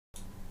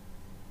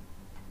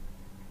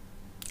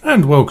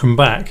And welcome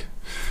back.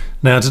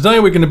 Now today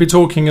we're going to be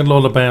talking a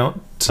lot about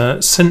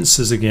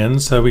sensors again.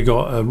 So we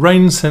got a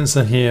rain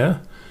sensor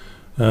here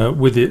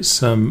with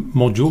its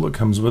module that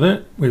comes with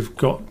it. We've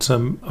got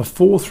a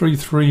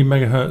 433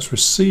 megahertz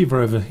receiver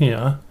over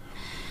here.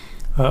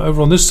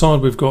 Over on this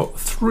side we've got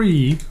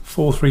three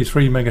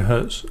 433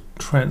 megahertz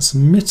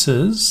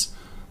transmitters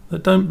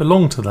that don't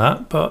belong to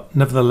that, but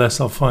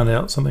nevertheless I found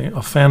out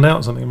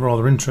something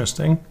rather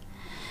interesting.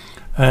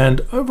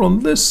 And over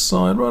on this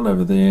side, right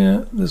over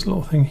there, this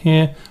little thing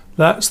here,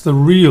 that's the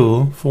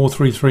real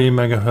 433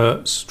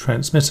 megahertz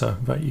transmitter.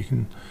 In fact, you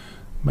can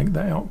make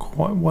that out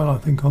quite well, I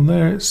think. On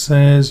there it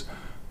says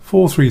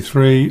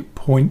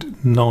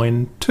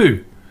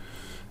 433.92.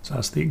 So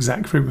that's the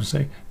exact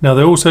frequency. Now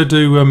they also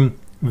do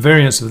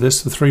variants of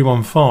this, the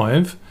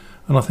 315,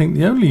 and I think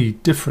the only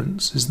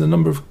difference is the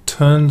number of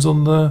turns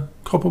on the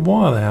copper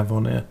wire they have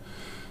on here.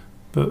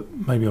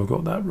 But maybe I've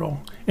got that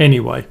wrong.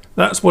 Anyway,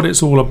 that's what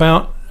it's all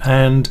about.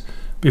 And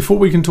before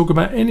we can talk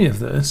about any of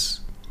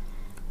this,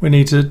 we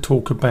need to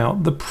talk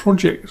about the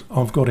project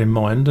I've got in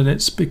mind, and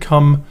it's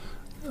become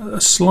a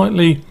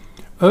slightly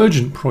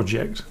urgent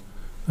project,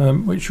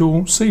 which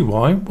you'll see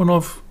why when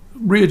I've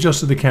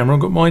readjusted the camera.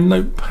 I've got my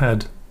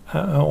notepad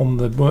on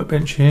the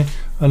workbench here,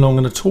 and I'm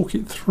going to talk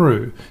it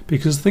through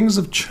because things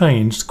have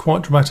changed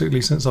quite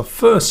dramatically since I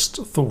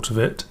first thought of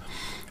it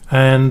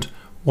and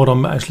what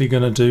I'm actually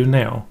going to do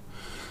now,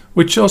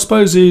 which I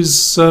suppose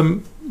is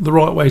the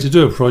right way to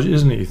do a project,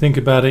 isn't it? You think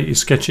about it, you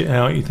sketch it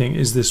out, you think,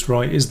 is this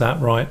right, is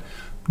that right?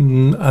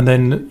 And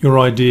then your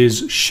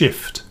ideas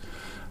shift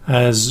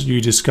as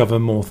you discover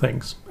more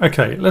things.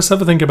 Okay, let's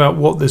have a think about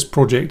what this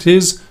project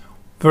is.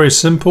 Very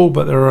simple,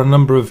 but there are a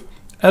number of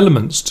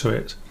elements to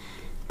it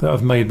that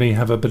have made me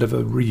have a bit of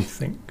a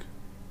rethink.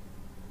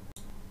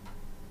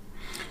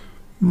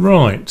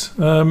 Right,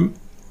 you'll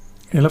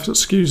have to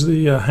excuse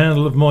the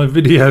handle of my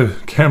video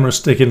camera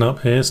sticking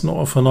up here. It's not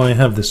often I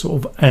have this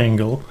sort of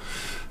angle.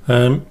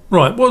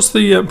 Right, what's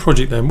the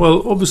project then?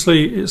 Well,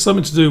 obviously it's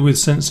something to do with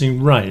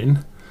sensing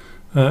rain,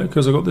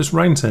 because I've got this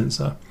rain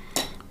sensor.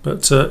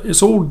 But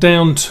it's all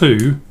down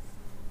to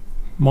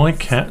my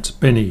cat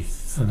Benny.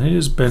 And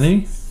here's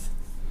Benny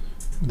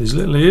with his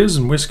little ears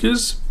and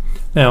whiskers.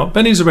 Now,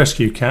 Benny's a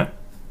rescue cat,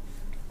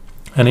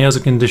 and he has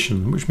a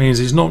condition, which means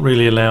he's not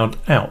really allowed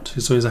out.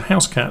 So he's a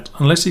house cat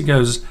unless he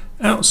goes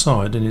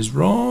outside in his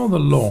rather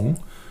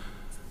long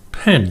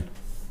pen,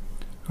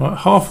 right,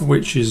 half of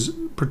which is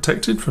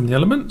protected from the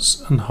elements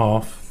and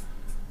half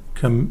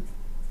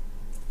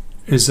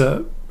is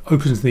open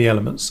to the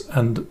elements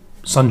and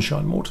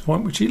sunshine, more to the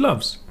point, which he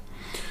loves.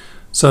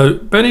 So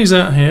Benny's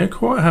out here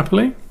quite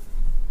happily,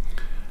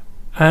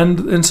 and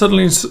then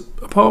suddenly,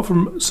 apart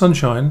from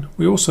sunshine,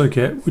 we also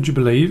get, would you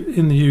believe,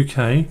 in the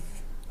UK,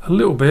 a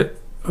little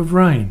bit of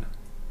rain.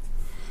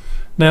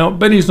 Now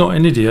Benny's not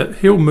an idiot.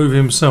 He'll move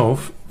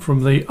himself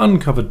from the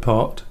uncovered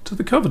part to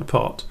the covered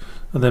part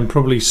and then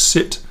probably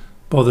sit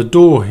by the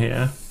door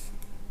here.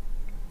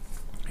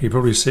 He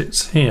probably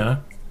sits here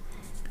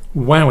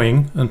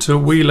wowing until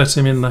we let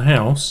him in the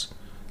house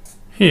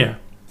here.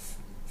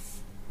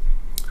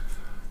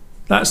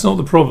 That's not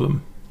the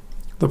problem.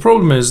 The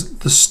problem is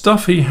the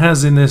stuff he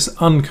has in this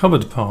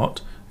uncovered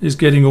part is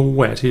getting all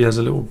wet. He has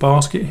a little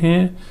basket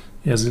here,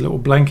 he has a little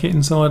blanket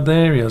inside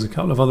there, he has a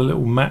couple of other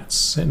little mats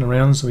sitting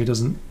around so he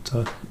doesn't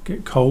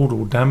get cold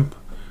or damp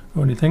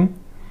or anything.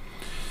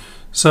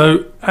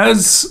 So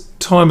as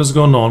time has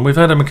gone on, we've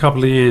had him a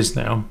couple of years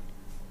now,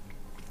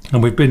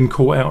 and we've been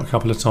caught out a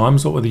couple of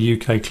times, what with the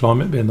UK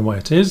climate being the way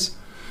it is.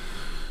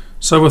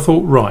 So I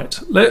thought, right,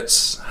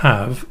 let's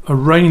have a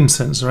rain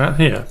sensor out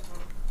here.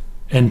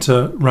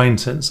 Enter rain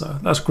sensor.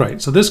 That's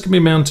great. So this can be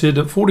mounted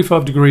at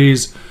 45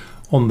 degrees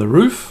on the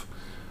roof,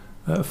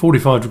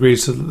 45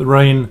 degrees so that the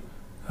rain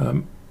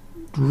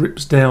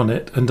drips down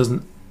it and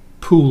doesn't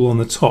pool on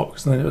the top,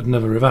 because then it would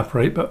never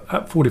evaporate, but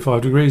at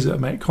 45 degrees it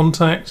would make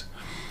contact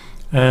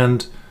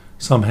and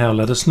somehow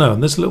let us know.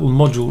 And this little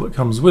module that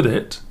comes with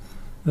it,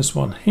 this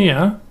one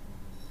here,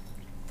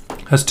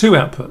 has two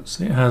outputs.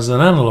 It has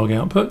an analog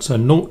output, so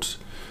 0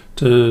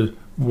 to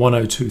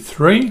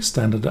 1023,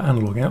 standard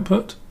analog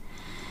output.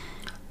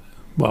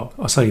 Well,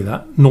 I say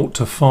that, 0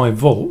 to 5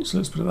 volts,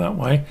 let's put it that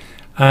way,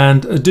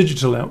 and a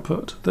digital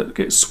output that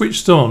gets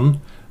switched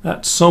on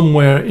at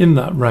somewhere in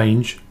that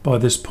range by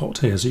this pot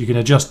here. So you can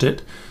adjust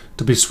it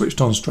to be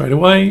switched on straight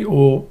away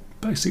or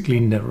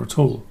basically never at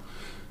all.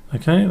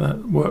 Okay,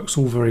 that works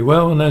all very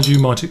well, and as you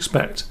might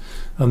expect.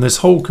 And this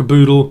whole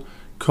caboodle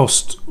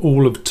cost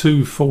all of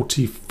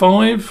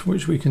 $245,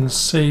 which we can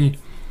see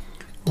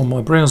on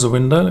my browser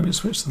window. Let me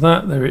switch to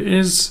that. There it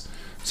is.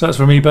 So that's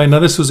from eBay. Now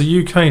this was a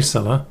UK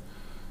seller,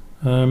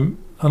 and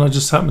I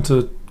just happened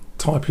to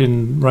type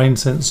in rain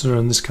sensor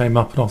and this came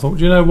up, and I thought,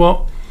 you know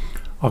what,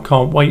 I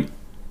can't wait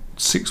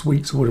 6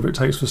 weeks or whatever it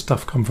takes for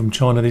stuff come from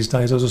China these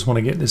days. I just want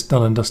to get this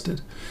done and dusted,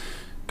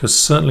 because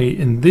certainly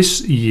in this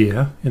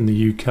year in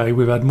the UK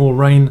we've had more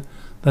rain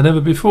than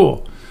ever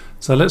before.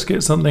 So let's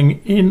get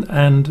something in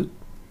and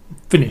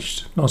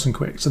finished nice and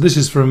quick. So this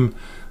is from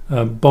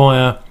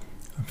Bayer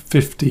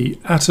 50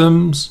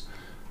 atoms.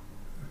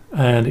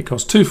 and it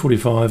cost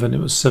 £2.45 and it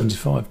was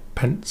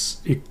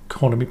 75p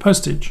economy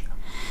postage.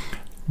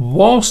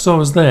 Whilst I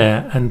was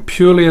there, and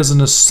purely as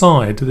an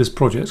aside to this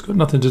project, it's got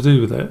nothing to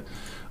do with it,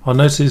 I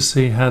noticed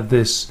he had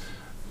this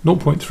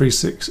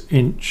 0.36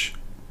 inch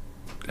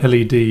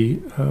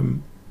LED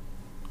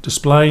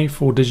display,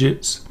 4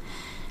 digits,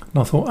 and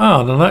I thought,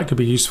 now that could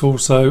be useful,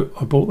 so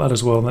I bought that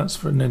as well. That's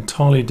for an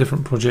entirely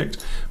different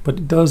project, but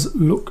it does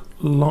look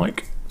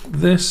like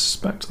this.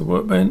 Back to the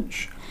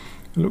workbench,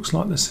 it looks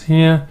like this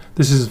here.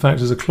 This is in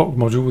fact is a clock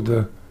module with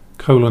the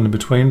colon in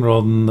between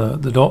rather than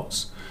the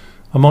dots.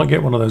 I might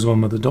get one of those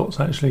with the dots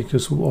actually,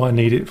 because what I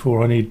need it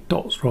for, I need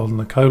dots rather than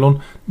the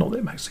colon. Not that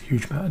it makes a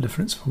huge amount of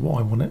difference for what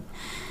I want it.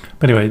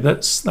 But anyway,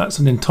 that's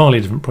an entirely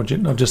different project,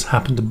 and I've just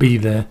happened to be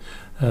there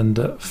and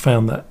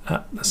found that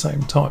at the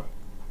same time.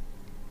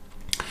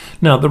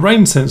 Now, the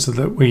rain sensor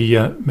that we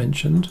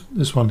mentioned,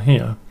 this one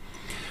here,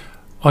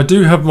 I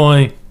do have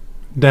my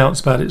doubts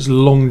about its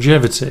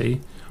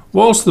longevity.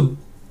 Whilst the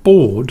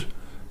board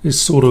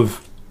is sort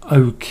of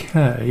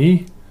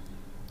okay,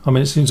 I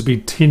mean, it seems to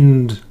be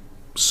tinned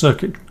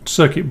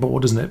circuit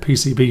board, isn't it?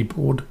 PCB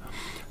board.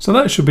 So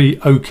that should be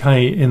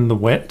okay in the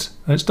wet.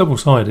 And it's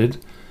double-sided,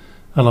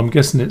 and I'm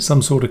guessing it's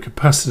some sort of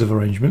capacitive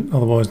arrangement,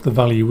 otherwise the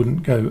value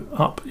wouldn't go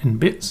up in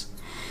bits.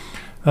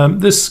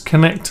 This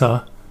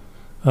connector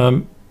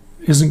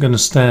isn't going to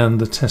stand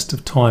the test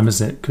of time,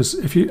 is it? Because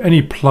if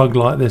any plug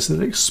like this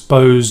that's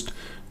exposed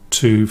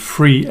to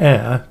free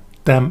air,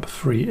 damp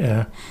free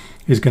air,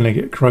 is going to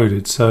get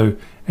corroded. So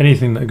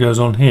anything that goes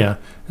on here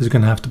is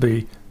going to have to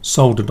be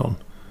soldered on.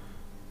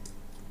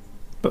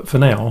 But for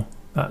now,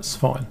 that's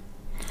fine.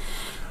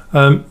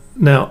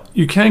 Now,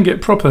 you can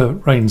get proper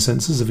rain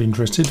sensors if you're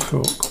interested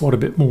for quite a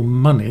bit more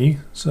money.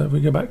 So if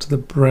we go back to the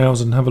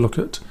browser and have a look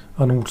at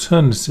an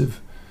alternative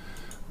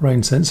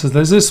rain sensor,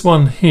 there's this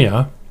one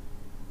here.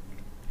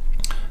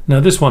 Now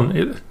this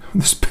one,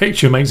 this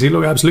picture makes it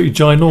look absolutely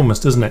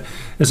ginormous, doesn't it?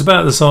 It's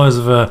about the size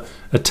of a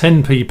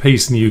 10p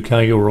piece in the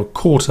UK or a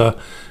quarter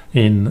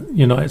in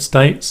United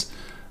States.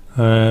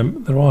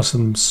 There are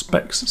some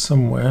specs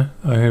somewhere.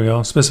 Oh, here we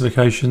are,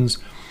 specifications.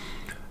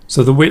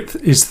 So the width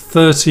is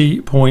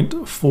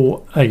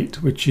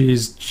 30.48, which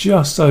is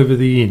just over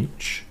the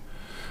inch.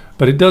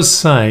 But it does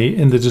say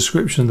in the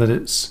description that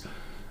it's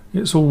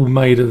all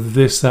made of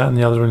this, that and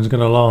the other, and is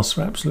going to last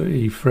for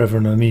absolutely forever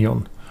and an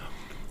eon.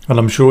 And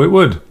I'm sure it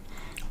would.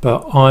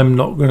 But I'm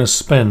not going to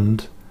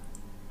spend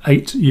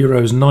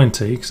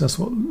 €8.90, because that's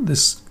what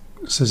this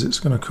says it's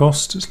going to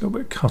cost. It's a little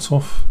bit cut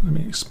off. Let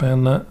me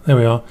expand that. There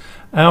we are.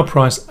 Our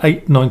price,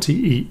 $8.90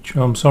 each.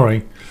 I'm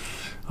sorry.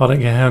 I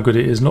don't care how good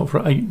it is. Not for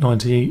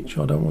 $8.90 each.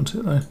 I don't want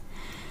it though.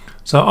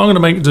 So I'm going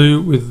to make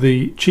do with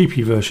the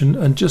cheapy version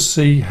and just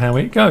see how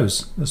it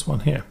goes. This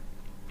one here.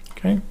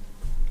 Okay.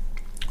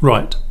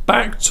 Right.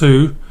 Back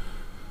to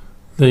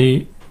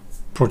the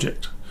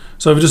project.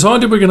 So we've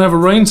decided we're going to have a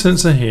rain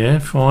sensor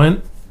here.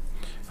 Fine.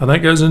 And that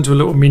goes into a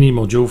little mini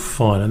module.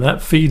 Fine. And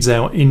that feeds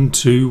out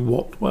into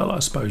what? Well, I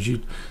suppose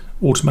you'd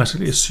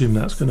automatically assume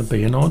that's going to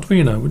be an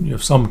Arduino, wouldn't you,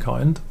 of some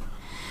kind.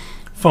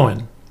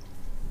 Fine.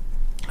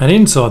 And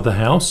inside the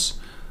house,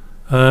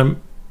 there's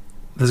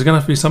going to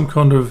have to be some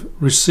kind of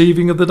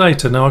receiving of the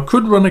data. Now, I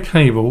could run a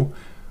cable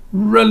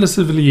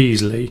relatively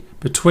easily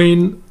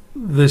between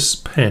this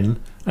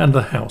pen and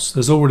the house.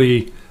 There's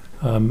already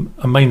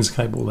a mains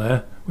cable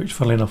there, which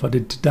funnily enough I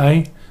did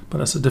today, but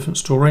that's a different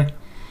story.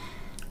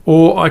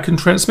 Or I can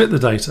transmit the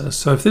data.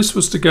 So if this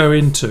was to go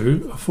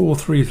into a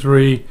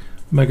 433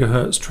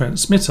 megahertz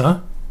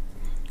transmitter,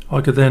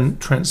 I could then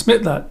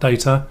transmit that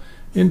data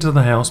into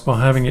the house by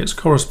having its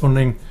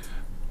corresponding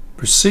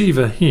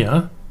receiver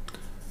here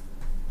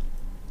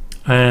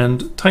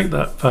and take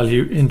that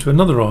value into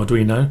another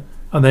Arduino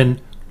and then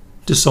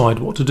decide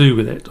what to do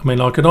with it. I mean,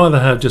 I could either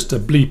have just a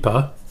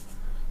bleeper,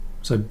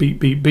 so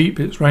beep beep beep,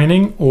 it's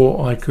raining,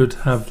 or I could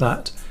have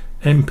that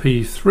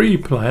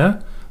MP3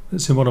 player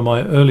that's in one of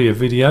my earlier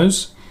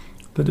videos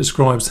that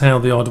describes how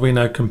the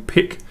Arduino can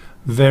pick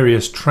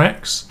various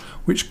tracks,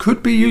 which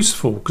could be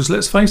useful, because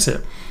let's face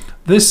it,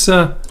 this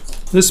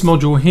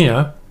module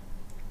here,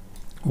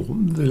 or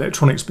the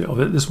electronics bit of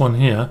it, this one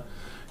here,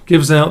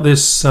 gives out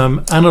this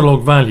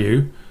analog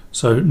value,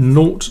 so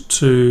 0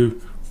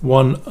 to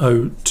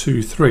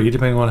 1023,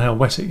 depending on how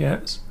wet it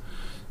gets.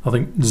 I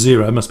think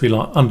 0 must be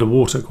like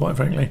underwater, quite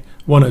frankly.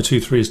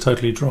 1023 is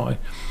totally dry.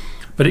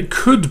 But it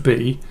could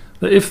be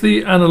that if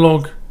the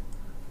analog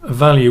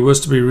value was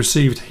to be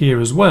received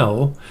here as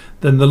well,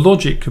 then the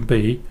logic could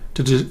be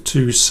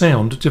to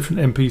sound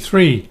different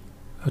MP3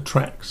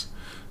 tracks.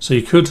 So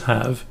you could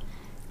have,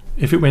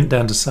 if it went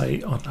down to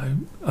say, I don't know,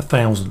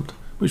 1,000,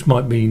 which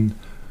might mean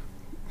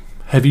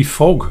heavy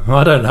fog,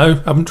 I don't know,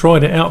 haven't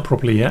tried it out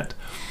properly yet,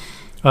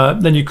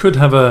 then you could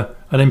have an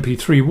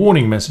MP3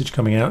 warning message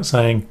coming out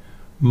saying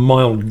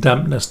mild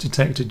dampness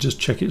detected, just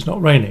check it's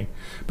not raining.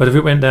 But if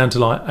it went down to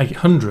like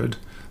 800,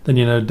 then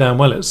you know damn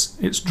well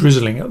it's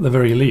drizzling at the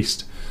very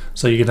least.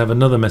 So you could have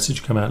another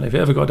message come out. If it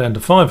ever got down to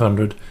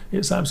 500,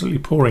 it's absolutely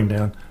pouring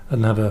down,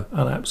 and have an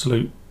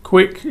absolute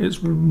quick,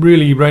 it's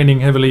really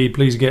raining heavily,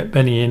 please get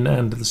Benny in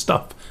and the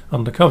stuff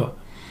undercover.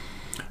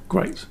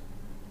 Great.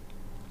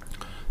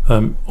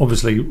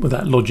 Obviously, with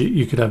that logic,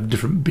 you could have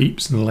different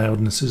beeps and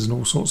loudnesses and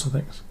all sorts of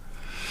things.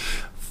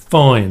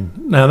 Fine.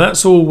 Now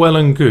that's all well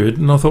and good,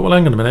 and I thought, well,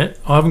 hang on a minute,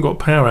 I haven't got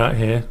power out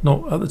here,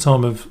 not at the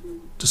time of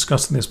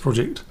discussing this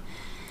project.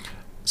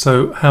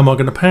 So how am I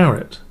going to power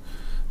it?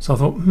 So I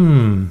thought,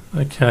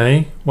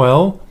 okay,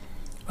 well,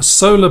 a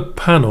solar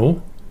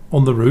panel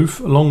on the roof,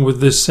 along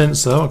with this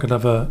sensor. I could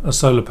have a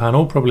solar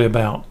panel, probably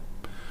about,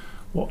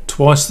 what,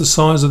 twice the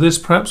size of this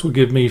perhaps, will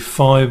give me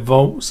 5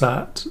 volts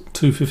at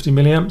 250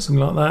 milliamps, something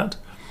like that.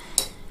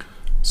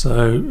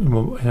 So, you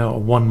know, a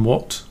 1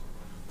 watt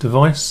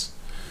device.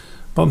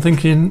 But I'm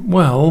thinking,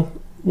 well,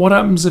 what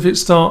happens if it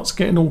starts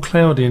getting all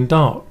cloudy and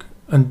dark,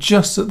 and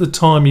just at the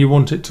time you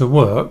want it to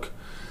work,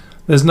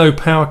 there's no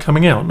power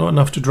coming out, not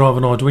enough to drive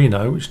an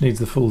Arduino, which needs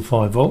the full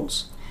 5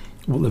 volts,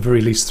 or at the very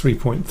least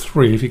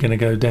 3.3 if you're going to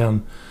go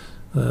down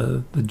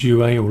the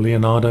Due or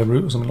Leonardo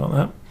route or something like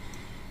that.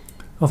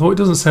 I thought, it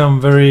doesn't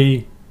sound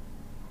very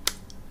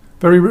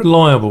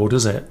reliable,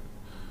 does it?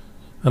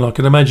 And I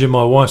can imagine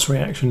my wife's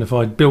reaction if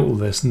I'd built all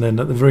this and then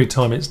at the very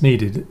time it's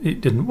needed, it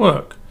didn't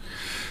work.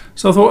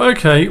 So I thought,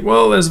 okay,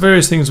 well, there's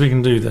various things we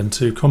can do then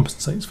to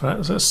compensate for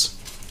that. So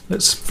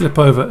let's flip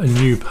over a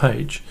new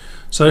page.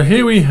 So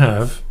here we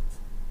have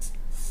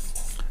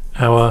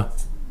our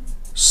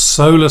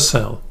solar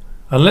cell,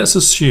 and let's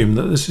assume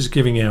that this is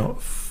giving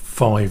out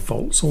 5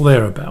 volts or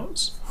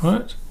thereabouts,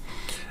 right?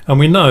 And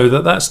we know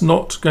that that's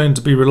not going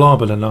to be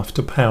reliable enough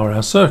to power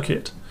our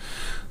circuit.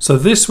 So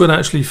this would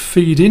actually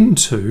feed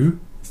into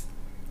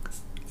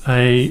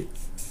a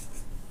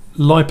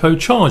LiPo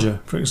charger,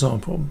 for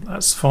example.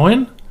 That's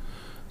fine.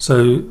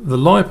 So the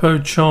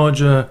LiPo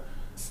charger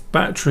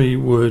battery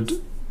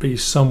would be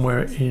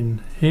somewhere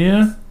in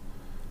here,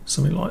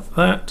 something like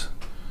that.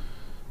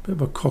 Bit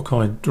of a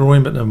cockeyed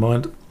drawing, but never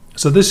mind.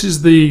 So this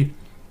is the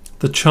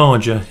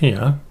charger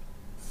here,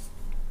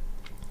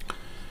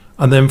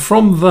 and then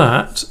from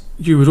that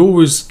you would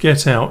always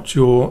get out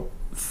your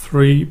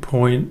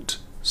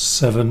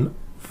 3.7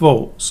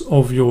 volts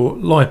of your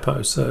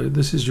LiPo. So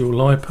this is your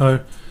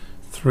LiPo,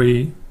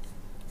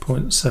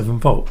 3.7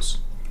 volts,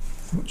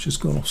 which has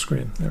gone off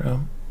screen. There we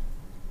are.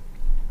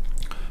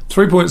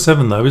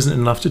 3.7 though isn't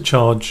enough to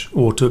charge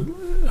or to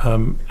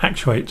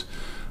actuate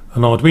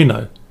an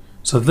Arduino.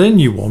 So then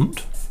you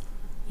want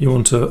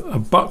a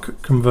buck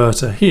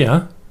converter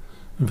here,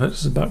 in fact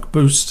it's a buck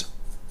boost,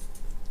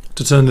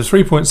 to turn the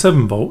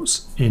 3.7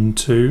 volts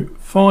into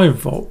 5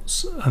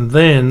 volts, and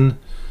then,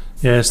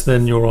 yes,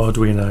 then your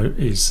Arduino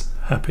is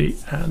happy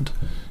and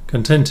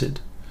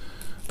contented.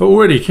 But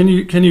already, can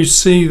you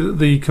see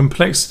the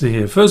complexity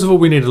here? First of all,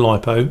 we need a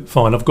LiPo.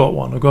 Fine, I've got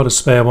one. I've got a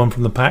spare one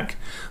from the pack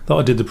that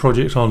I did the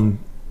project on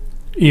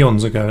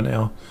eons ago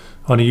now.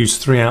 I only used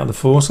 3 out of the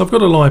 4, so I've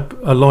got a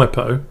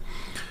LiPo.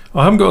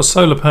 I haven't got a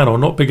solar panel,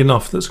 not big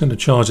enough, that's going to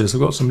charge this.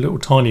 I've got some little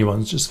tiny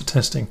ones just for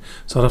testing,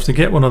 so I'd have to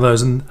get one of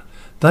those, and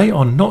they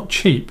are not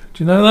cheap.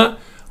 Do you know that?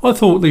 I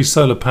thought these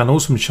solar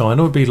panels from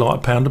China would be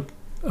like £1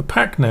 a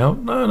pack now.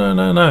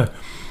 No.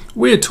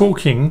 We're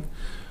talking,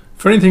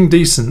 for anything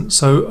decent,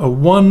 so a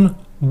 1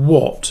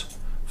 watt,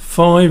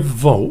 5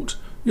 volt,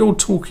 you're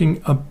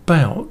talking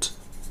about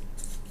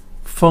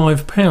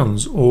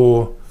 £5,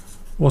 or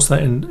what's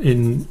that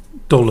in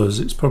dollars?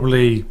 It's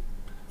probably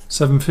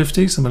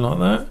 $7.50, something like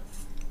that.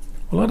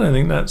 Well, I don't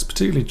think that's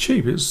particularly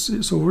cheap.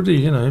 It's already,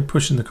 you know,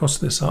 pushing the cost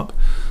of this up.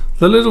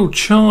 The little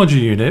charger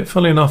unit,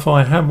 funnily enough,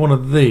 I have one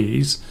of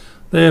these.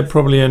 They're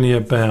probably only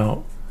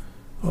about,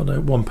 I don't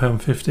know,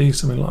 £1.50,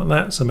 something like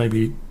that. So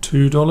maybe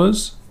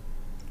 $2.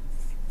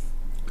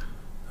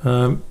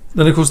 Then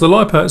of course the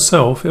LiPo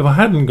itself, if I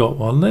hadn't got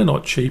one, they're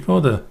not cheap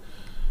either.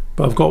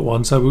 But I've got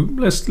one, so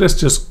let's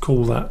just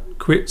call that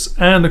quits.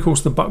 And of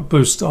course the buck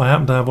boost, I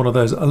happen to have one of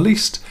those. At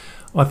least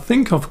I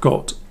think I've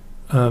got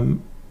a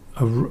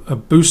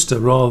booster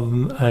rather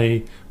than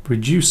a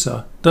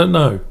reducer. Don't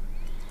know.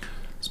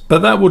 But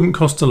that wouldn't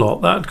cost a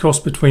lot. That'd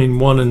cost between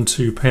 £1 and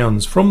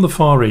 £2 from the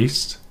Far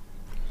East.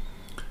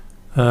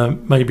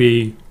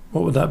 Maybe,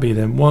 what would that be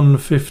then?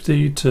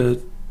 $150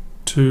 to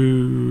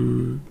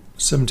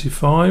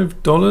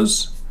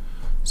 $275,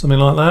 something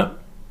like that.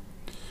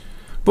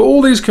 But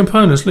all these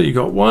components, look, you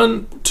got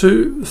 1,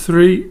 2,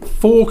 3,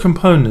 4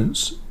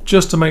 components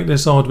just to make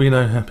this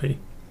Arduino happy.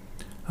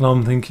 And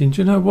I'm thinking, do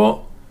you know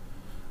what?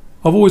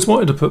 I've always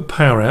wanted to put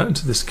power out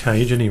into this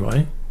cage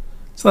anyway.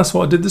 So that's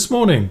what I did this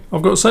morning.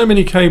 I've got so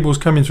many cables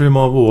coming through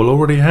my wall. I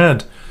already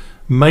had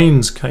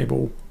mains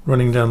cable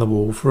running down the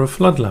wall for a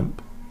flood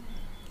lamp.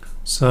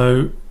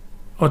 So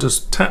I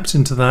just tapped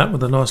into that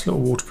with a nice little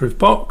waterproof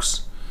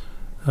box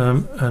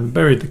and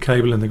buried the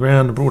cable in the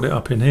ground and brought it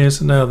up in here.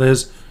 So now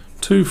there's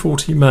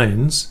 240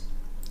 mains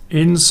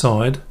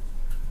inside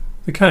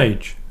the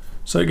cage.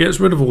 So it gets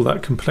rid of all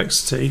that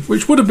complexity,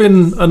 which would have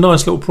been a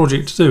nice little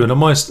project to do, and I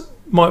might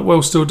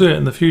well still do it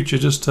in the future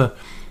just to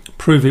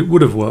prove it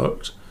would have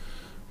worked.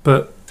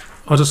 But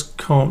I just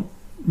can't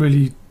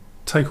really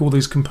take all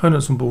these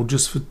components on board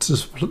just to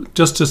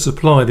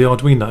supply the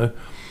Arduino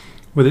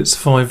with its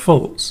 5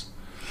 volts.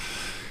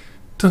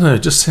 Don't know,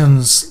 it just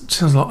sounds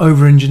like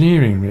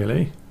over-engineering,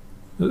 really.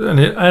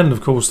 and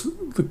of course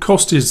the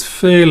cost is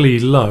fairly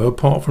low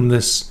apart from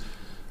this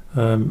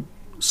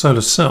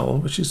solar cell,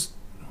 which is,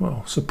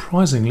 well,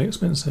 surprisingly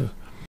expensive.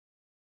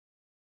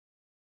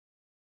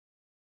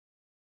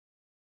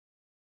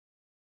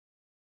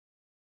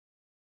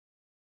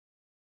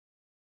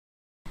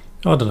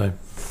 I don't know,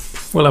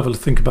 we'll have a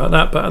think about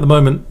that, but at the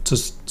moment, to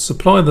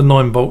supply the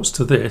 9 volts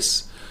to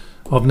this,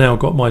 I've now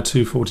got my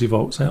 240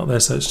 volts out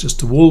there, so it's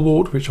just a wall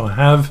wart, which I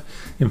have.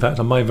 In fact,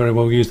 I may very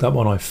well use that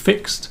one I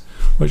fixed,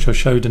 which I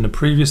showed in a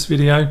previous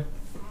video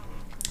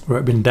where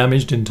it had been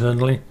damaged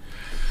internally.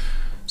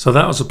 So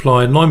that will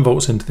supply 9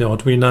 volts into the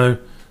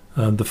Arduino.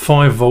 The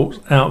 5 volts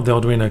out of the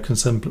Arduino can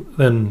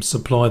then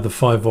supply the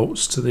 5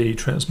 volts to the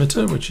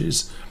transmitter, which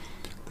is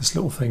this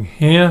little thing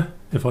here,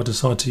 if I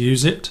decide to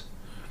use it.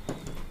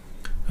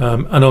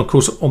 And of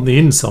course on the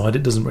inside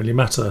it doesn't really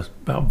matter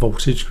about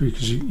voltage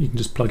because you can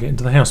just plug it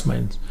into the house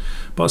mains.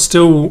 But I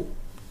still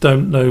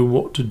don't know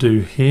what to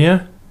do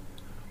here.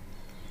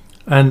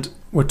 And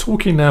we're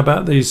talking now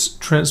about these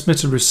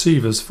transmitter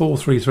receivers,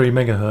 433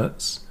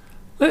 megahertz.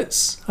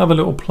 Let's have a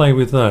little play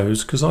with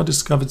those, because I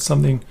discovered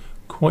something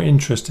quite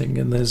interesting,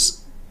 and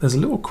there's a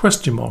little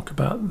question mark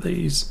about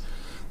these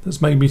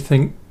that's made me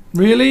think,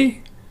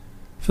 really?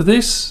 For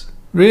this?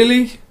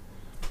 Really?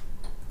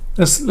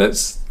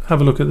 Let's have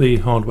a look at the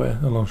hardware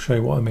and I'll show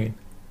you what I mean.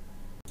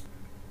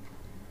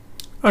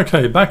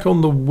 Okay, back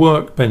on the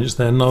workbench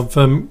then, I've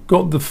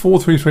got the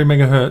 433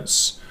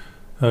 megahertz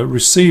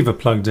receiver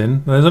plugged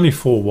in. There's only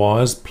 4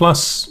 wires,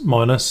 plus,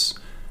 minus,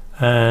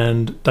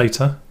 and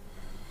data.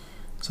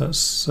 So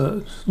it's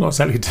not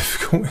exactly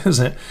difficult, is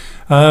it?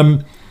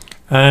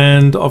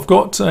 And I've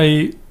got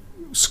a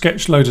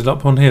sketch loaded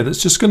up on here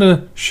that's just going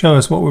to show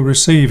us what we're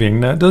receiving.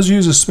 Now it does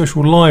use a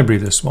special library,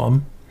 this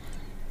one.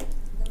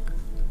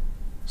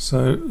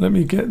 So let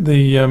me get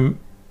the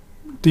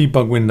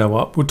debug window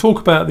up. We'll talk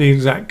about the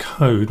exact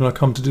code when I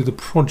come to do the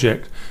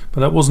project,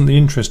 but that wasn't the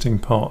interesting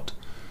part.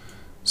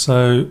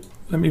 So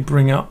let me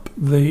bring up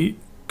the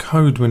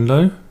code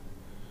window.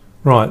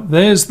 Right,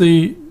 there's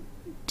the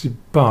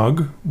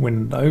debug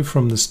window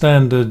from the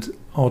standard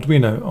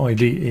Arduino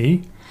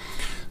IDE.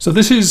 So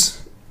this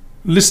is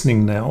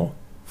listening now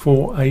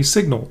for a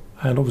signal,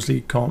 and obviously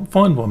you can't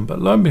find one,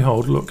 but lo and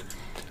behold, look,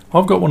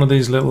 I've got one of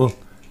these little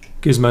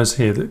gizmos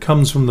here that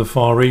comes from the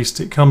Far East.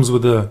 It comes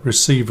with a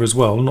receiver as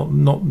well,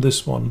 not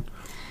this one.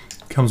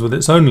 It comes with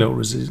its own little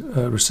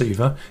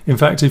receiver. In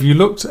fact, if you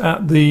looked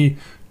at the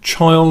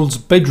child's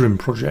bedroom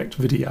project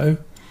video,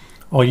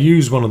 I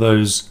used one of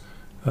those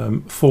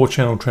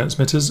 4-channel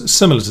transmitters,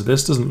 similar to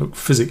this. Doesn't look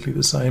physically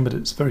the same, but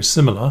it's very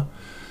similar,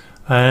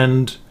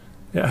 and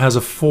it has a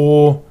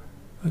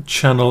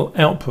 4-channel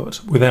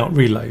output without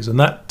relays, and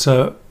that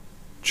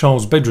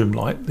child's bedroom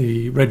light,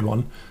 the red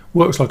one,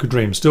 works like a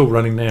dream, still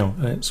running now,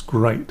 and it's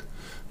great.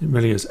 It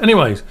really is.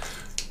 Anyways,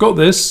 got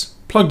this,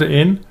 plugged it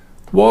in.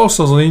 Whilst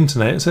I was on the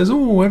internet, it says,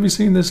 oh, have you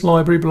seen this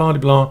library, blah,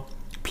 blah, blah.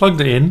 Plugged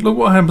it in. Look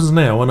what happens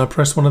now when I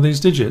press one of these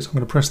digits. I'm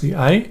going to press the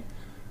A.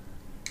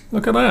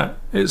 Look at that.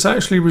 It's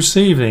actually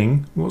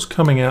receiving what's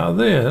coming out of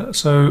there.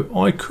 So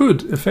I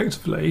could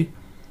effectively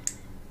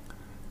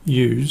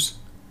use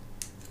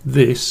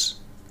this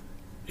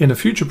in a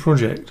future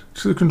project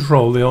to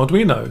control the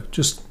Arduino.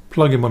 Just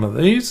plug in one of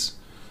these.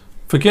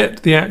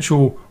 Forget the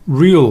actual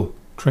real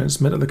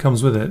transmitter that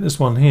comes with it, this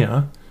one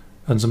here,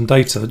 and some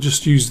data.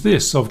 Just use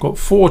this. So I've got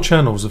 4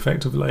 channels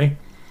effectively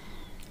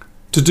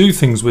to do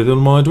things with on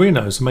my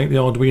Arduino, so make the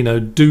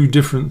Arduino do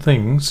different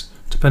things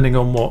depending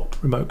on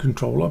what remote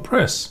control I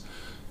press.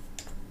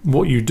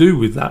 What you do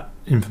with that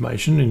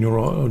information in your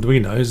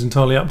Arduino is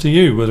entirely up to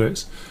you, whether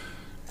it's,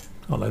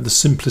 I don't know, the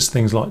simplest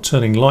things like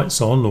turning lights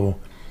on, or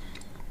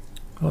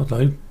I don't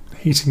know,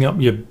 heating up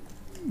your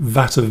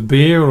vat of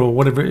beer, or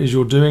whatever it is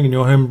you're doing in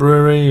your home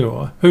brewery,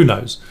 or who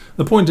knows.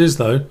 The point is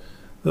though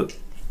that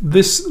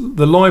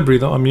the library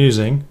that I'm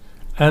using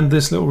and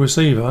this little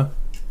receiver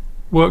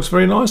works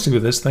very nicely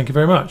with this. Thank you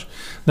very much.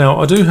 Now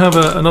I do have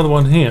another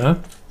one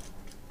here.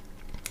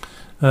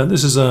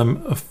 This is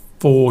a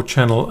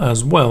 4-channel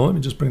as well. Let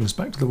me just bring this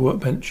back to the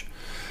workbench.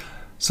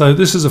 So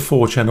this is a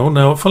 4-channel.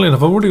 Now funnily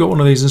enough, I've already got one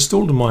of these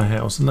installed in my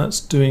house, and that's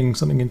doing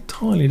something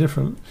entirely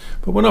different.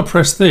 But when I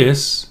press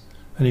this,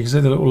 and you can see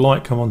the little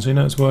light come on, so you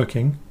know it's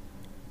working,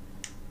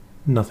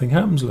 nothing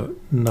happens.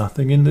 Look,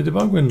 nothing in the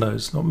debug window.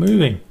 It's not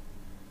moving.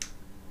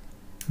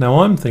 Now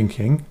I'm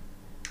thinking,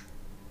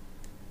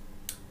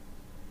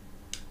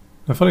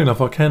 now funny enough,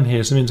 I can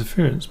hear some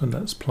interference when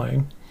that's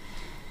playing.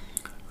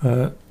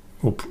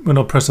 Or when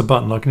I press a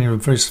button, I can hear a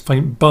very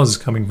faint buzz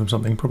coming from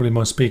something, probably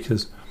my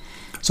speakers.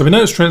 So we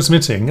know it's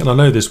transmitting, and I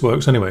know this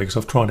works anyway because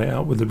I've tried it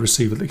out with the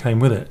receiver that came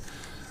with it.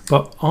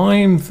 But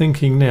I'm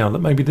thinking now that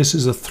maybe this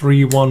is a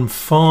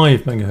 315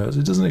 megahertz.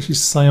 It doesn't actually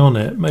say on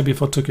it. Maybe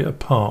if I took it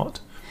apart,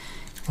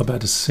 I'd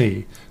better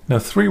see. Now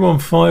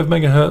 315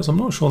 megahertz, I'm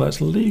not sure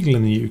that's legal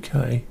in the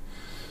UK.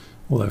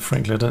 Although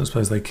frankly, I don't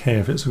suppose they care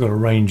if it's got a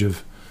range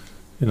of,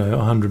 you know,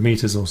 100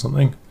 meters or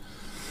something,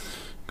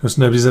 because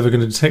nobody's ever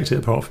going to detect it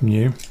apart from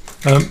you.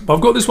 But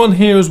I've got this one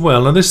here as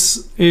well. Now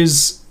this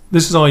is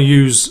I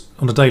use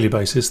on a daily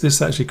basis.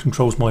 This actually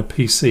controls my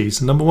PC.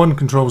 So number one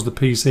controls the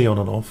PC on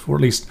and off, or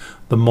at least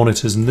the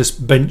monitors and this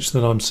bench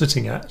that I'm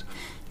sitting at.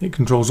 It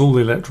controls all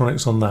the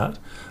electronics on that.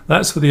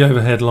 That's for the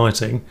overhead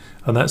lighting,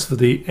 and that's for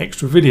the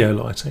extra video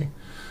lighting.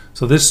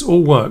 So this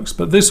all works,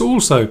 but this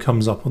also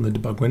comes up on the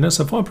debug window.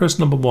 So if I press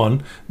number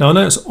one, now I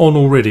know it's on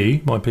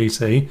already, my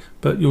PC,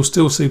 but you'll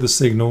still see the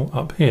signal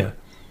up here.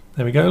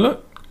 There we go,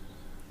 look.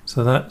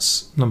 So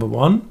that's number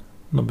one,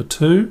 number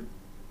two,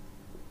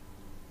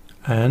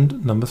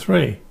 and number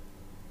three.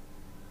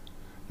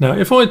 Now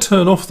if I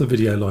turn off the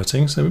video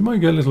lighting, so it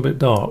might get a little bit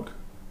dark,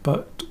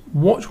 but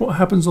watch what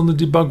happens on the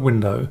debug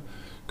window,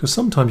 because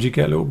sometimes you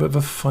get a little bit of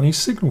a funny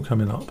signal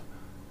coming up.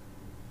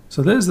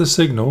 So there's the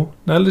signal.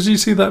 Now did you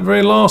see that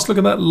very last, look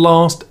at that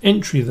last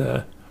entry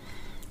there.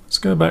 Let's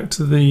go back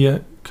to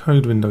the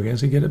code window again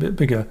so you get a bit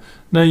bigger.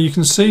 Now you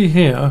can see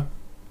here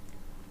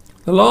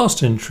the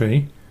last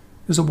entry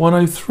is a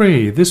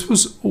 103. This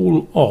was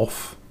all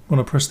off when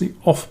I pressed the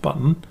off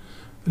button,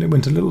 and it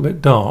went a little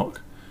bit dark.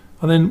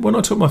 And then when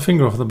I took my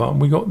finger off the button,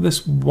 we got this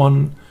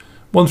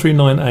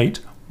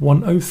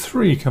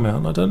 1398103 come out,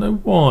 and I don't know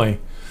why.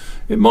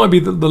 It might be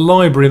that the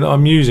library that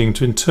I'm using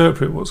to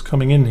interpret what's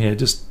coming in here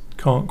just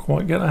can't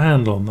quite get a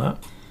handle on that.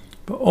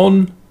 But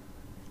on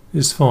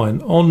is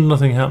fine. On,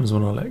 nothing happens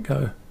when I let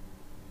go.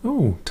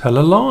 Oh, tell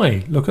a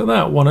lie. Look at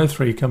that.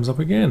 103 comes up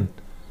again.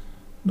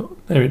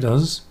 There it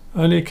does.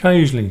 Only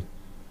occasionally.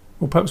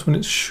 Or perhaps when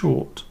it's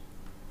short.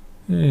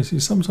 Yeah, see,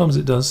 sometimes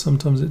it does,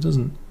 sometimes it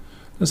doesn't.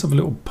 Let's have a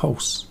little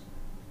pulse.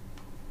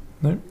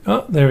 No.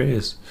 Ah, there it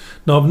is.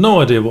 Now I've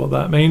no idea what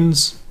that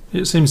means.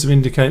 It seems to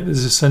indicate that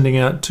this is sending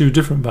out two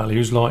different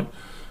values, like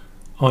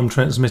I'm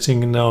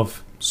transmitting and now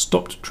I've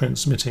stopped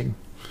transmitting,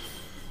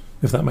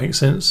 if that makes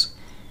sense.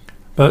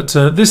 But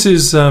this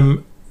is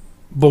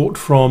bought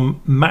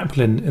from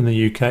Maplin in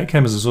the UK. It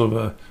came as a sort of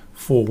a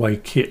four-way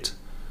kit.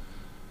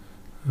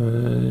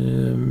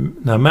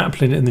 Now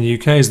Maplin in the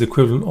UK is the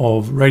equivalent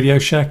of Radio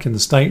Shack in the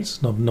States,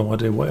 and I've no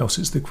idea what else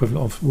it's the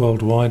equivalent of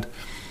worldwide,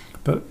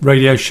 but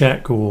Radio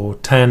Shack or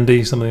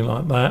Tandy, something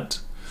like that.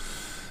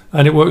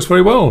 And it works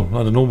very well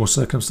under normal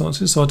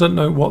circumstances, so I don't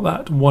know what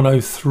that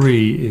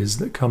 103 is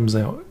that comes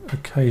out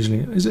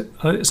occasionally. Is it?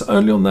 It's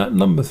only on that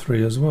number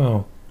 3 as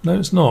well. No,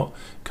 it's not.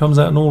 It comes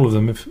out in all of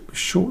them with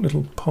short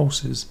little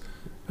pulses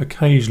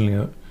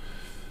occasionally.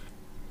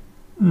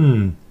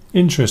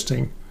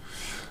 Interesting.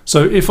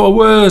 So if I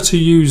were to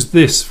use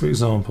this, for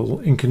example,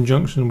 in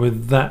conjunction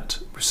with that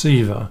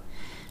receiver,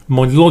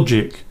 my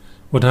logic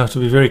would have to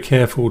be very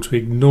careful to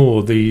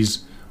ignore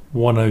these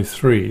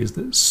 103s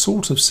that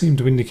sort of seem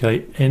to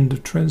indicate end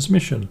of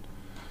transmission.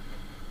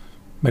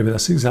 Maybe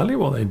that's exactly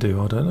what they do,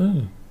 I don't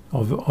know.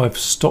 I've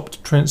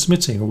stopped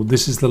transmitting, or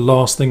this is the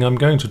last thing I'm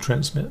going to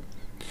transmit.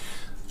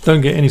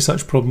 Don't get any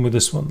such problem with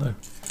this one though.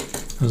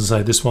 As I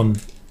say, this one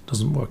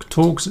doesn't work at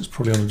all because it's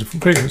probably on a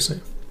different frequency.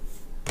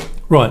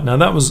 Right, now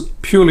that was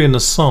purely an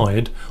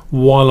aside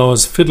while I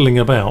was fiddling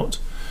about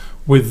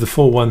with the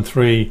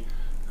 413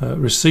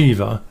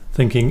 receiver,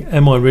 thinking,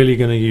 am I really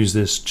going to use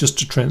this just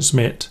to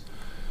transmit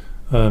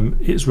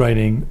it's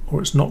raining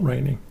or it's not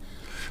raining?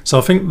 So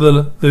I think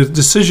the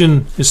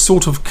decision is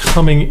sort of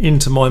coming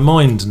into my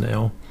mind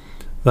now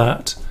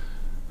that,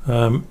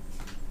 let me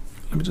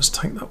just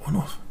take that one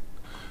off.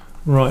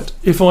 Right,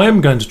 if I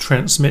am going to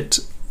transmit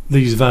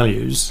these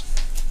values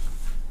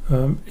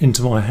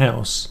into my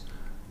house,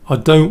 I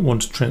don't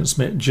want to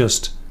transmit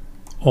just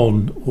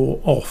on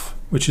or off,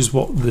 which is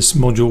what this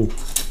module,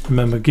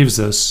 remember, gives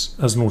us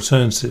as an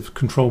alternative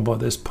controlled by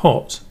this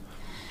pot,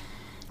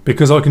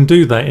 because I can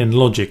do that in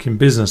logic, in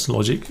business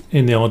logic,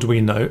 in the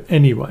Arduino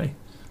anyway.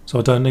 So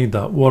I don't need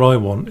that. What I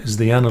want is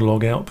the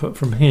analog output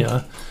from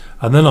here,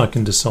 and then I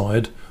can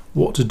decide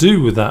what to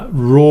do with that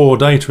raw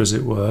data, as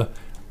it were,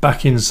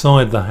 back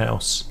inside the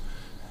house.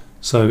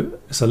 So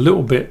it's a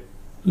little bit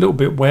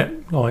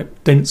wet,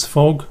 like dense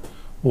fog,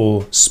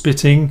 or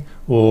spitting,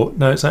 or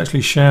no, it's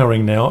actually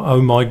showering now,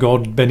 oh my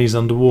god, Benny's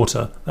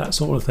underwater, that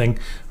sort of thing.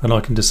 And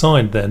I can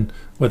decide then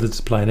whether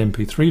to play an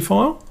MP3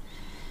 file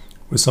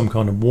with some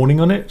kind of warning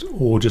on it,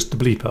 or just a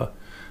bleeper.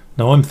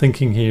 Now I'm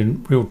thinking here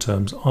in real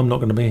terms, I'm not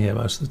going to be here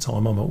most of the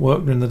time, I'm at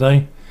work during the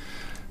day,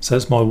 so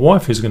it's my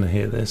wife who's going to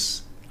hear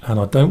this, and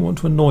I don't want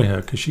to annoy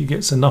her because she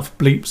gets enough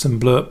bleeps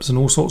and blurps and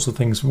all sorts of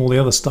things from all the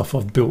other stuff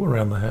I've built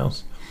around the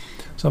house.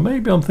 So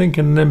maybe I'm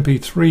thinking an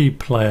MP3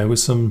 player with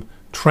some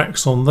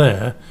tracks on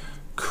there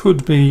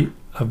could be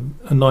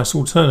a nice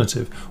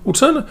alternative.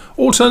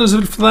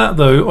 Alternative for that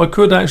though, I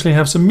could actually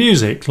have some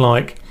music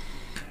like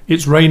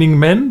It's Raining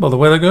Men by the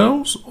Weather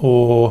Girls,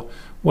 or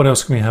what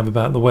else can we have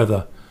about the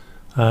weather?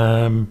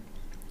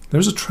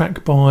 There's a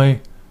track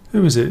by,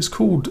 who is it? It's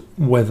called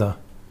Weather.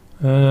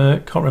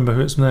 Can't remember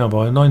who it's now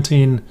by.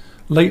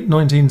 Late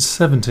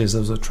 1970s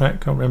there was a track,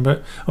 can't remember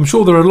it. I'm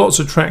sure there are lots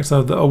of tracks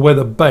though that are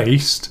weather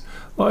based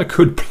that I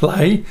could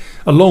play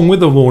along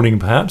with a warning,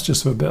 perhaps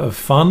just for a bit of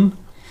fun.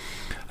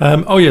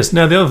 Oh yes,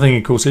 now the other thing,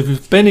 of course,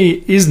 if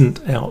Benny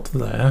isn't out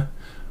there,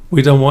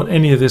 we don't want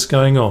any of this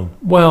going on.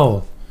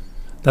 Well,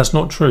 that's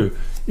not true.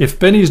 if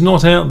Benny's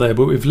not out there,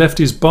 but we've left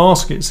his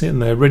basket sitting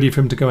there ready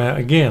for him to go out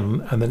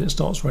again, and then it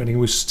starts raining,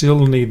 we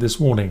still need this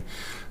warning.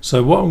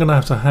 So what I'm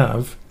going to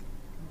have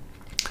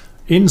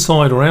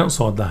inside or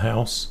outside the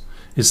house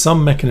is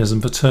some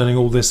mechanism for turning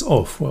all this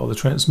off, well, the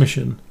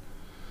transmission,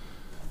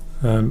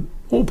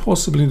 or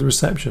possibly the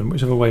reception,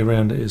 whichever way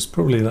around it is,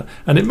 probably that.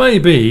 And it may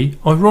be,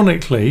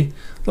 ironically,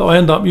 that I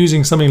end up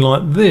using something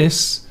like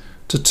this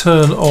to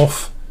turn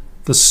off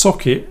the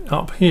socket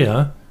up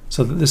here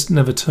so that this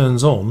never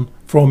turns on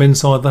from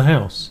inside the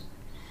house.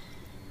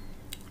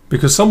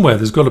 Because somewhere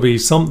there's got to be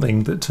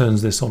something that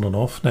turns this on and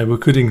off. Now we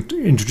could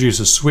introduce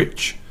a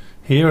switch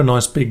here, a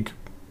nice big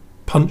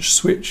punch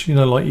switch, you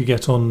know, like you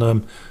get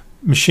on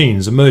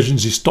machines,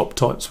 emergency stop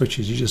type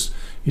switches. You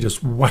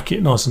just whack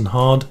it nice and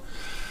hard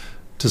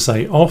to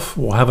say off,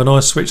 or have a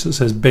nice switch that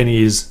says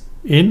Benny is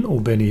in or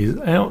Benny is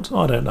out.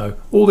 I don't know.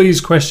 All these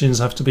questions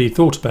have to be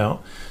thought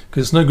about,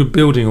 because it's no good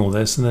building all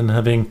this and then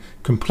having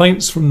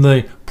complaints from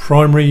the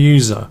primary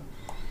user.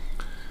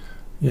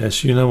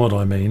 Yes, you know what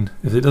I mean.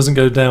 If it doesn't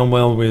go down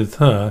well with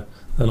her,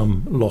 then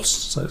I'm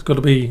lost. So it's got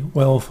to be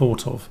well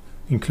thought of,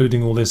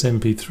 including all this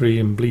MP3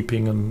 and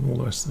bleeping and all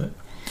the rest of it.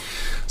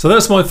 So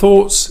that's my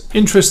thoughts.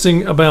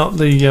 Interesting about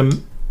the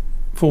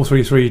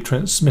 433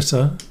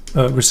 transmitter,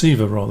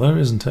 receiver rather,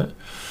 isn't it?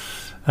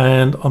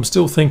 And I'm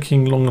still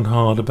thinking long and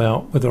hard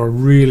about whether I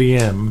really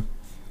am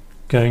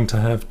going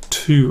to have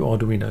two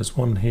Arduinos,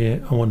 one here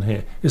and one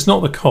here. It's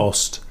not the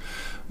cost.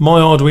 My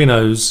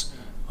Arduinos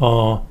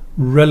are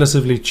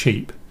relatively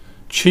cheap,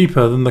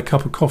 cheaper than the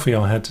cup of coffee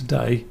I had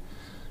today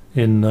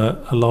in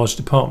a large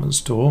department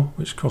store,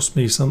 which cost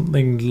me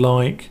something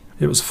like,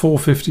 it was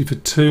 $4.50 for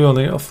two.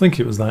 I think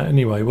it was that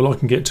anyway. Well, I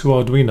can get two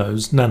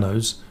Arduinos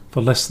Nanos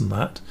for less than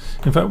that.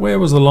 In fact, where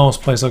was the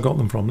last place I got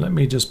them from? Let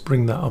me just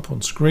bring that up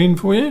on screen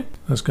for you.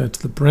 Let's go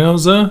to the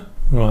browser.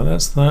 Right,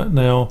 that's that.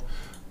 Now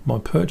my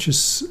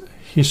purchase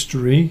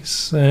history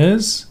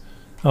says,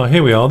 oh,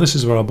 here we are. This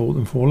is where I bought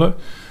them for. Look,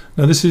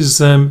 now this is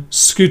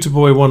Scooter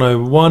Boy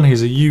 101.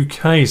 He's a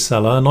UK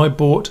seller, and I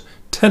bought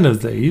 10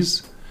 of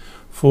these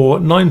for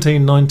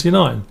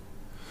 $19.99,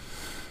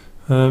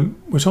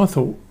 which I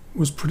thought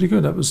was pretty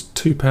good. That was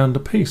 £2 a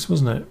piece,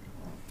 wasn't it?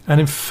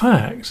 And in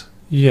fact,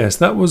 yes,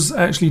 that was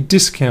actually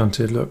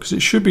discounted. Look, because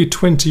it should be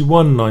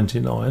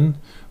 $21.99,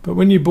 but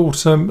when you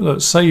bought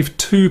look, save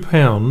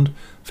 £2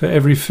 for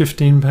every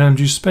 £15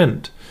 you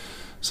spent.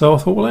 So I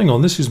thought, well, hang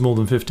on, this is more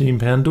than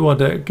 £15. Do I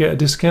get a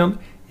discount?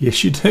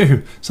 Yes, you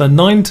do. So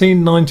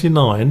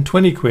 $19.99,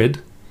 20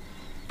 quid,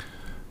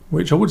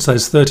 which I would say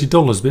is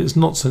 $30, but it's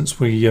not since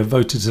we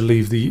voted to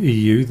leave the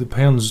EU. The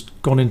pound's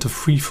gone into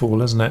free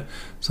fall, hasn't it?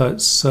 So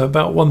it's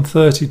about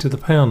 130 to the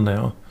pound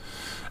now.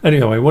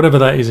 Anyway, whatever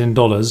that is in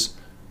dollars,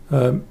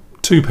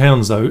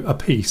 £2 though a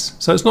piece.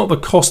 So it's not the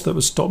cost that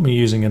would stop me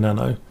using a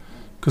Nano,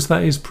 because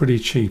that is pretty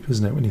cheap,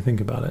 isn't it, when you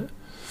think about it?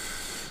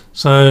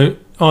 So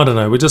I don't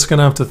know, we're just going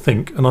to have to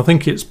think, and I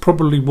think it's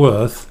probably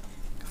worth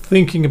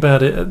thinking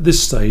about it at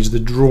this stage, the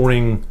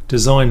drawing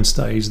design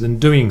stage, than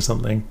doing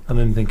something and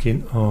then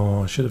thinking,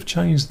 oh, I should have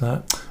changed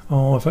that.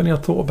 Oh, if only I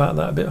thought about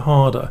that a bit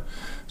harder.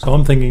 So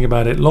I'm thinking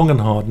about it long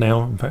and hard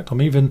now. In fact,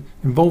 I'm even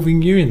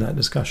involving you in that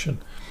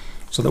discussion,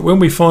 so that when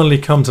we finally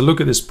come to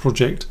look at this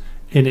project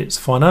in its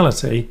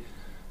finality,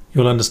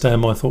 you'll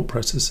understand my thought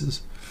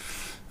processes.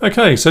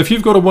 Okay, so if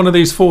you've got one of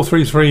these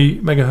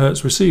 433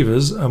 megahertz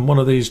receivers and one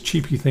of these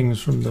cheapy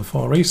things from the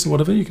Far East or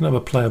whatever, you can have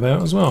a play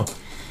about as well.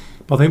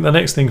 But I think the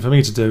next thing for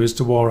me to do is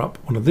to wire up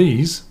one of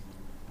these,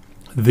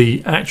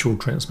 the actual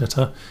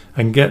transmitter,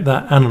 and get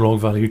that analog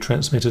value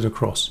transmitted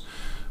across,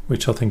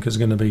 which I think is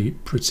going to be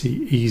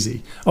pretty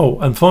easy. Oh,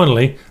 and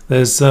finally,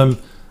 there's a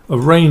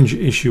range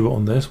issue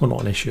on this. Well,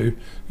 not an issue.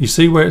 You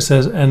see where it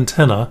says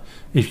antenna.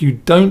 If you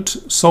don't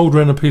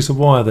solder in a piece of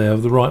wire there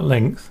of the right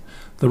length,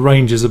 the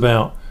range is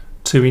about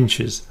 2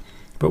 inches.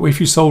 But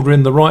if you solder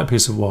in the right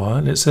piece of wire,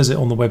 and it says it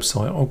on the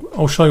website,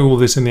 I'll show you all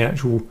this in the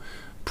actual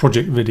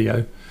project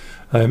video,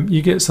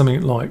 you get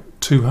something like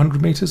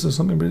 200 meters or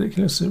something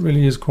ridiculous. It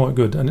really is quite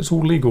good, and it's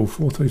all legal.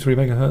 433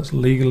 megahertz,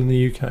 legal in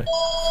the UK.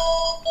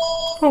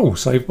 Oh,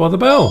 saved by the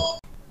bell.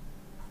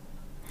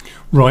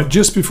 Right,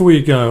 just before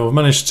you go, I've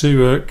managed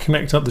to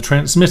connect up the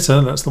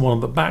transmitter. That's the one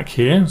at the back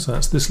here. So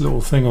that's this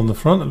little thing on the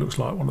front. It looks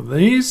like one of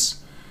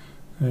these.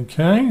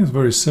 Okay, it's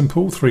very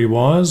simple. 3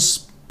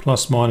 wires,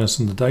 plus, minus,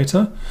 and the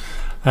data.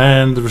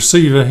 And the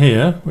receiver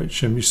here,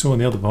 which you saw in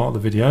the other part of the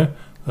video,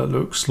 that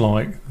looks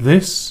like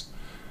this.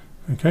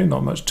 Okay,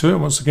 not much to it.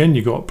 Once again,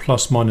 you've got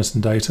plus, minus,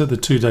 and data. The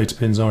 2 data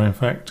pins are in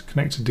fact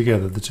connected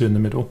together, the 2 in the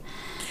middle.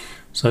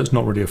 So it's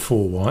not really a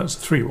 4 wire, it's a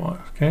 3 wire.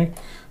 Okay,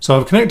 so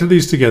I've connected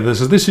these together.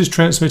 So this is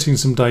transmitting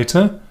some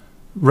data,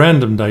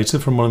 random data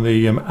from one of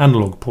the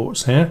analog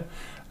ports here,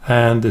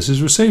 and this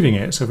is receiving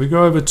it. So if we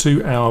go over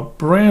to our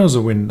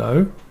browser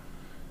window,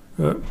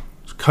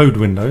 code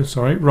window,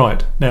 sorry.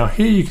 Right, now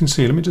here you can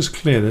see, let me just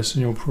clear this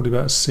and you'll probably be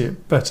able to see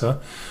it better.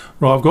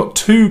 Right, I've got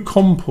 2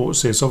 COM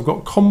ports here. So I've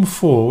got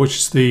COM4, which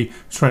is the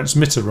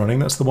transmitter running,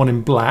 that's the one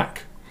in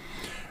black,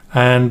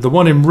 and the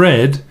one in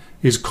red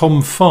is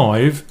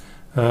COM5,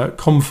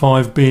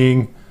 COM5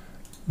 being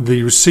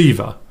the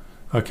receiver.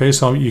 Okay,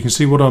 so you can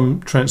see what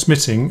I'm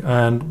transmitting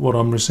and what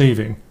I'm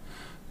receiving.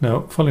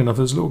 Now, funnily enough,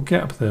 there's a little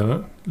gap there,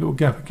 a little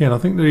gap again. I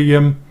think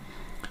the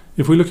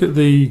if we look at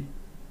the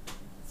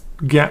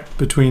gap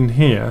between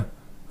here,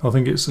 I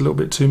think it's a little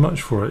bit too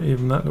much for it,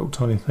 even that little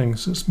tiny thing.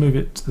 So let's move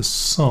it to the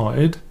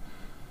side.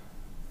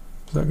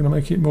 Is that going to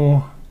make it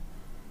more?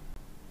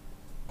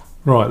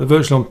 Right, they're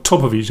virtually on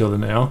top of each other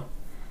now.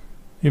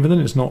 Even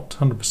then it's not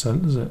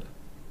 100%, is it?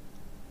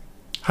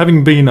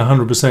 Having been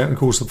 100% in the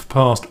course of the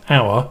past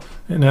hour,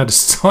 it now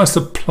decides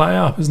to play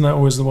up. Isn't that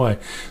always the way?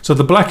 So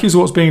the black is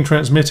what's being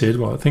transmitted.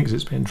 Well, it thinks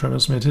it's being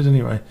transmitted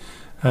anyway.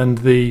 And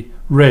the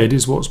red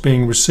is what's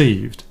being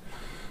received.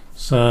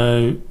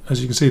 So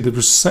as you can see, the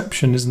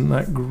reception isn't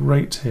that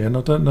great here. And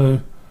I don't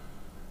know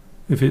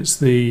if it's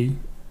the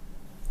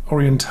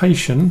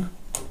orientation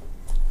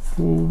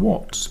or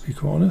what, to be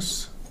quite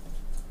honest.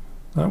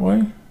 That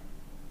way.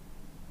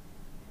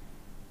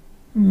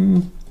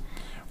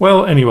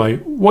 Well, anyway,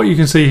 what you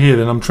can see here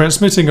then, I'm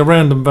transmitting a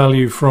random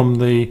value from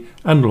the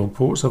analog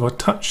port. So if I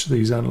touch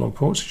these analog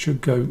ports, it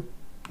should go,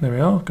 there we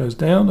are, goes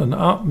down and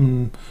up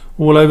and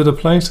all over the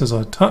place as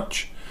I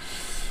touch.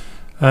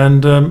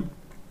 And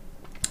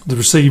the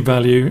receive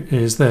value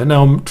is there.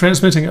 Now I'm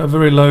transmitting at a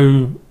very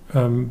low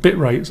bit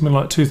rate, something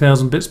like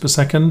 2000 bits per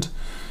second.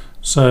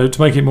 So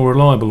to make it more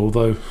reliable,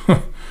 although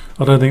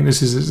I don't think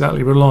this is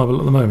exactly reliable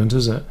at the moment,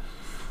 is it?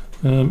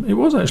 It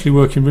was actually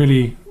working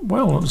really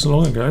well not so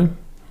long ago.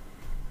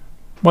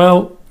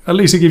 Well, at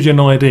least it gives you an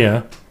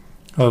idea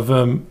of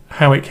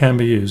how it can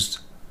be used.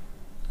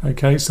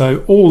 Okay,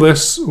 so all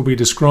this will be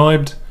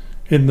described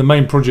in the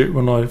main project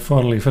when I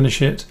finally finish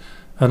it.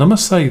 And I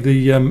must say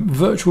the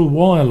virtual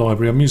wire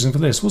library I'm using for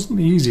this wasn't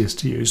the easiest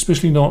to use,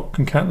 especially not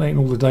concatenating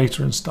all the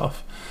data and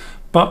stuff.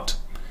 But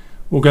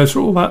we'll go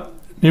through all that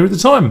nearer the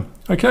time.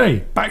 Okay,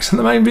 back to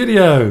the main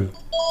video.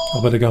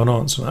 I better go and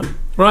answer that.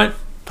 Right,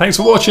 thanks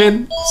for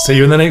watching. See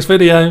you in the next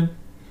video.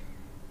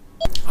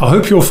 I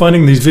hope you're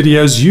finding these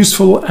videos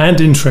useful and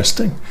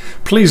interesting.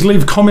 Please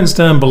leave comments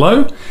down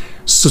below,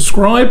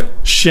 subscribe,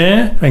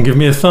 share and give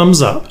me a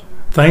thumbs up.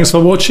 Thanks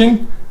for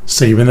watching.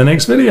 See you in the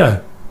next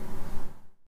video.